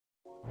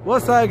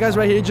What's up, guys?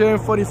 Right here, Jam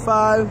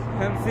 45.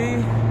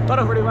 MC. What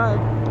a 45.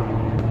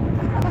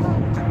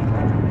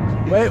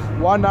 Wait,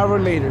 1 hour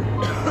later.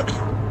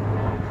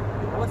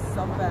 What's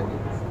up,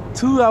 faggots?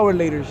 2 hours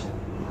later.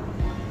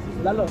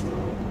 Lalo.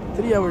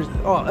 3 hours.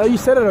 Oh, you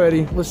said it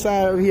already. What's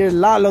up here?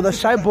 Lalo, the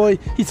shy boy.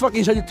 He's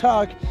fucking shy to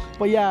talk.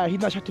 But yeah,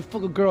 he's not shy to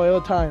fuck a girl all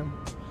the time.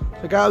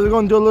 So guys, we're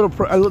gonna do a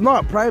little,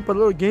 not a private, but a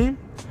little game.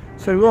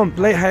 So we're gonna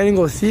play hide and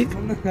go seek.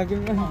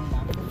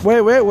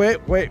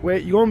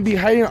 Wait. You're gonna be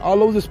hiding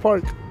all over this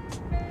park.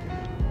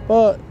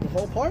 The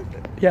whole park?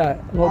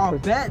 Yeah, the whole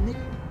park. Bet, nigga.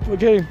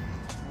 Okay,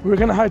 we're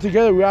gonna hide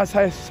together. We have to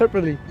hide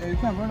separately. Yeah, you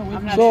can't run away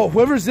from So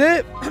whoever's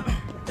it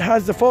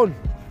has the phone.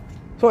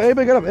 So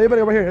everybody get up.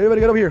 Everybody over here.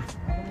 Everybody get up here.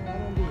 I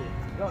don't do it.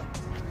 Go.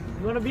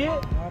 You wanna be it? No,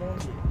 I don't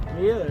want to be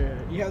it. Me either.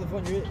 You have the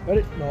phone, you're it.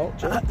 Ready? No.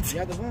 You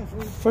have the phone,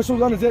 fool. First one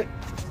done is it.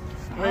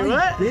 Wait,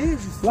 what?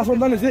 Last one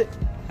done is it.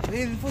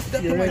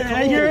 You're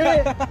right. You're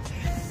it.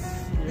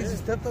 He just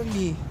stepped on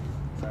me.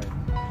 Sorry.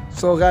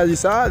 So guys, you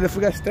saw the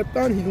fool got stepped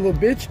on. He's a little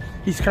bitch.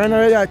 He's crying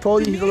already. I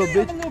told you he's a little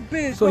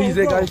bitch. So he's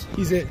it, guys.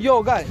 He's it.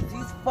 Yo, guys,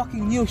 these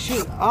fucking new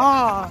shit. So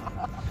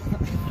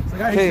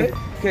guys,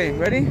 Okay,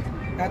 ready? you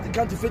have to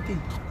count to 50.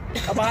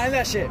 I'm behind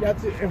that shit. You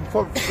have to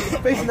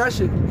facing that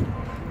shit.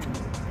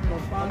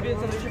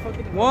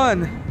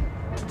 1,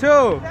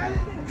 2,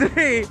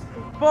 3,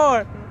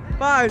 4,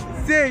 5,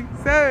 6,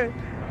 7,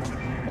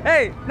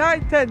 8,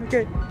 9, 10.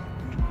 Okay.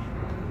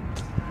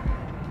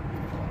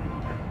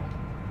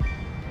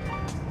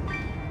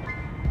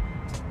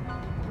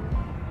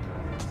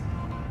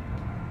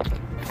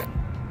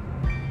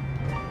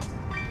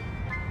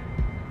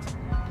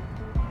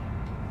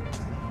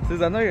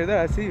 Since I know you're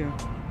there, I see you.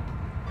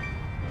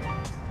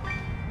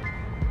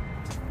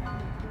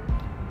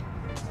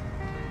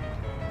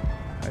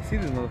 I see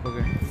this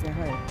motherfucker. Say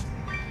hi.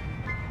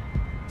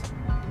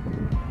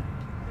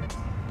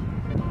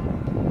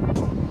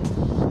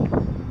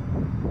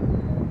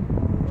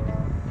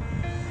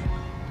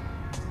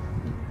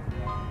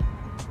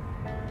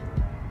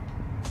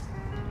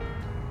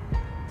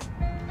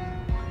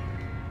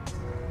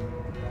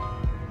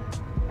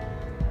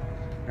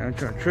 I'm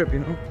trying to trip, you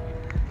know?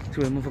 See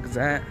where the motherfuckers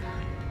at.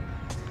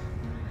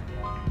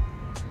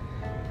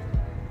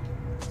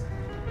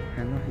 I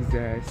know he's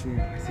there. I see him.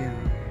 I see him.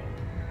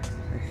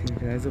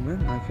 Can I zoom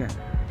in? No, I can't.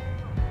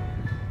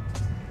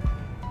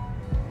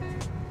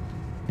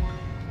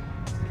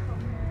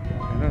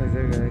 I know he's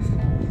there, guys.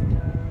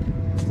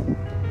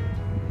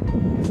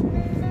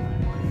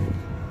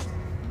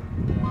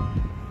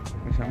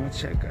 Actually, I'm gonna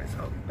check, guys.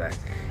 I'll be back.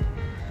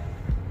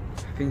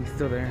 I think he's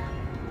still there.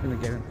 I'm gonna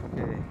get him.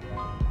 Okay.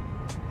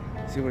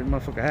 See where the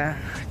motherfucker at.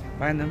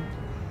 Find them.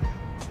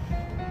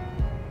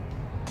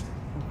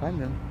 Find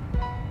them.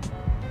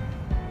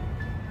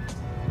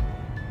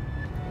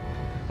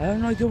 I have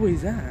no idea where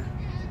he's at.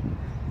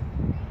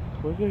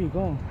 Where did he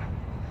go?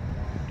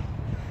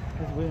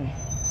 That's weird.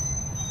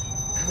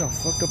 That's a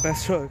fucked up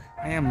ass truck.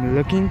 I am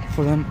looking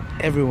for them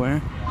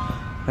everywhere.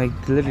 Like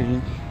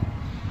literally.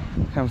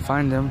 Can't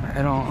find them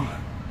at all.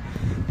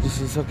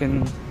 This is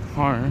fucking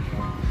hard.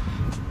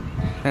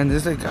 And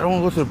there's like, I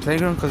don't want to go to the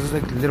playground because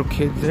there's like little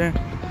kids there.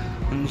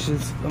 And it's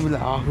just, I'm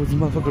like, oh, who's the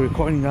motherfucker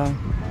recording that?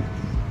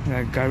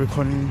 That guy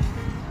recording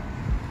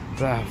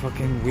that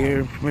fucking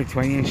weird,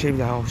 20 and shape,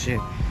 that whole shit.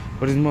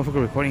 But this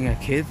motherfucker recording at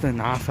kids? And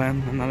nah,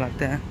 fam, I'm not like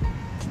that.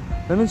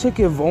 Let me check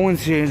if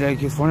Owen's here, like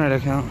his Fortnite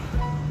account.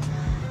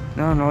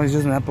 No, it's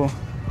just an Apple.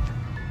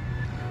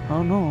 I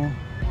don't know.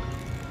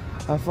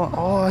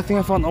 I think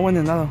I found Owen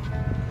and Lalo.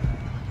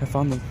 I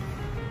found them.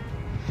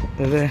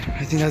 They're there.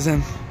 I think that's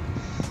them.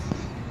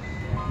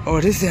 Oh,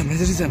 it is them. It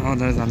is them. Oh,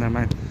 no, it's not. Never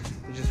mind.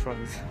 They're just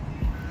frogs.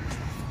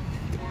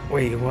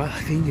 Wait, what?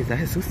 I think is that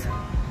Jesus? Is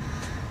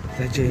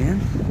that JN?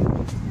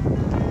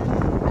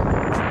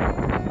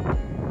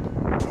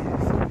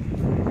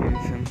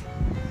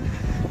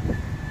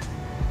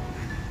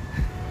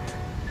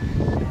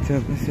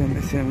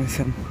 It's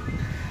him.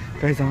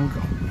 Guys, I'm gonna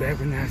go back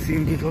when I see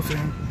him get closer to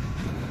him.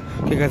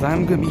 Okay, guys,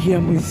 I'm gonna be here.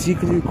 I'm gonna be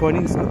secretly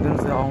recording, so don't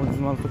say, oh, this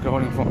motherfucker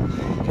holding the phone.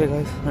 Okay,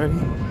 guys, ready?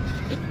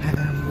 And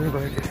I'm gonna go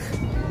like this.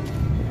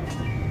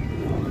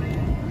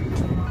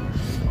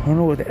 I don't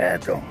know where they're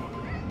at, though.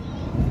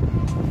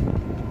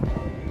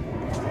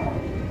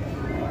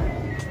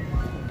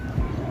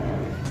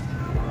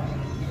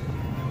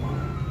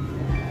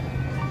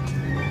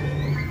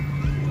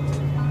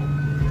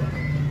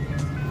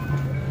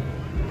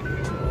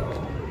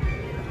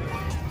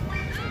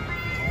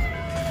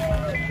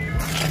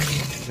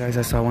 Guys,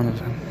 I saw one of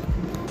them.